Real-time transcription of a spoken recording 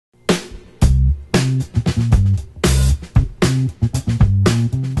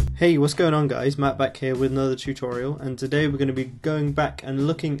Hey, what's going on guys? Matt back here with another tutorial, and today we're going to be going back and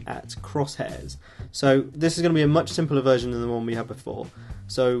looking at crosshairs. So this is going to be a much simpler version than the one we had before.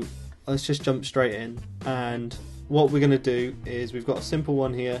 So let's just jump straight in, and what we're going to do is we've got a simple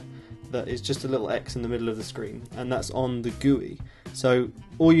one here that is just a little X in the middle of the screen, and that's on the GUI. So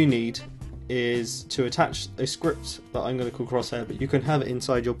all you need is to attach a script that I'm going to call crosshair, but you can have it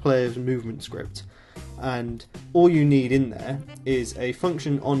inside your player's movement script. And all you need in there is a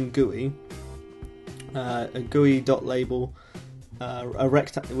function on GUI, a GUI.label,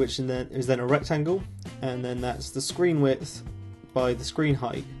 which is then a rectangle, and then that's the screen width by the screen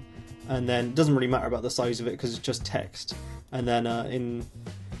height, and then it doesn't really matter about the size of it because it's just text. And then in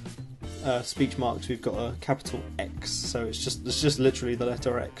speech marks we've got a capital X, so it's just literally the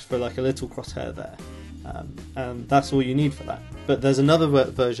letter X for like a little crosshair there, and that's all you need for that. But there's another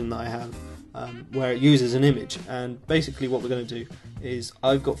version that I have where it uses an image, and basically what we're going to do is,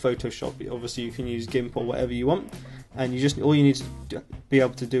 I've got Photoshop, obviously you can use GIMP or whatever you want, and all you need to be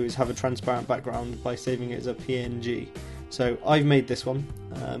able to do is have a transparent background by saving it as a PNG. So I've made this one.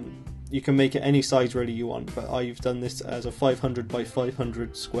 You can make it any size really you want, but I've done this as a 500 by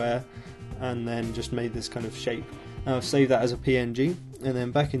 500 square, and then just made this kind of shape. Now I've saved that as a PNG, and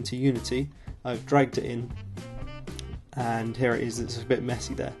then back into Unity I've dragged it in, and here it is. It's a bit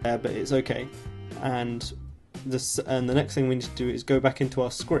messy there, but it's okay. And the next thing we need to do is go back into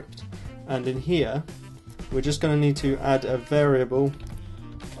our script, and in here we're just going to need to add a variable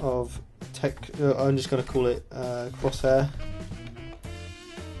of I'm just going to call it crosshair,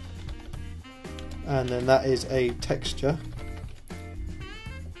 and then that is a texture.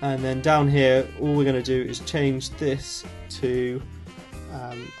 And then down here all we're going to do is change this to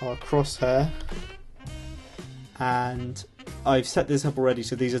our crosshair, and I've set this up already,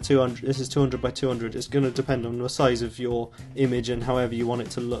 so these are 200. This is 200 by 200. It's going to depend on the size of your image and however you want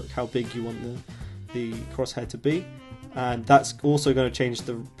it to look, how big you want the crosshair to be. And that's also going to change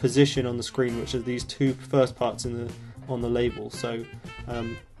the position on the screen, which are these two first parts on the label. So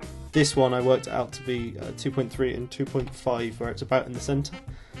this one I worked out to be 2.3 and 2.5, where it's about in the center.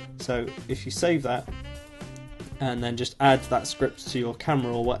 So if you save that and then just add that script to your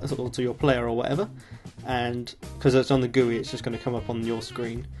camera or to your player or whatever, and because it's on the GUI it's just going to come up on your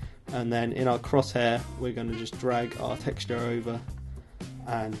screen, and then in our crosshair we're going to just drag our texture over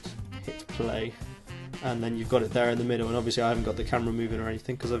and hit play, and then you've got it there in the middle. And obviously I haven't got the camera moving or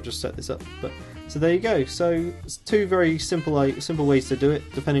anything because I've just set this up, but so there you go. So it's two very simple ways to do it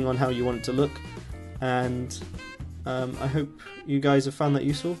depending on how you want it to look, and I hope you guys have found that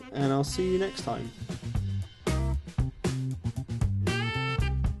useful, and I'll see you next time.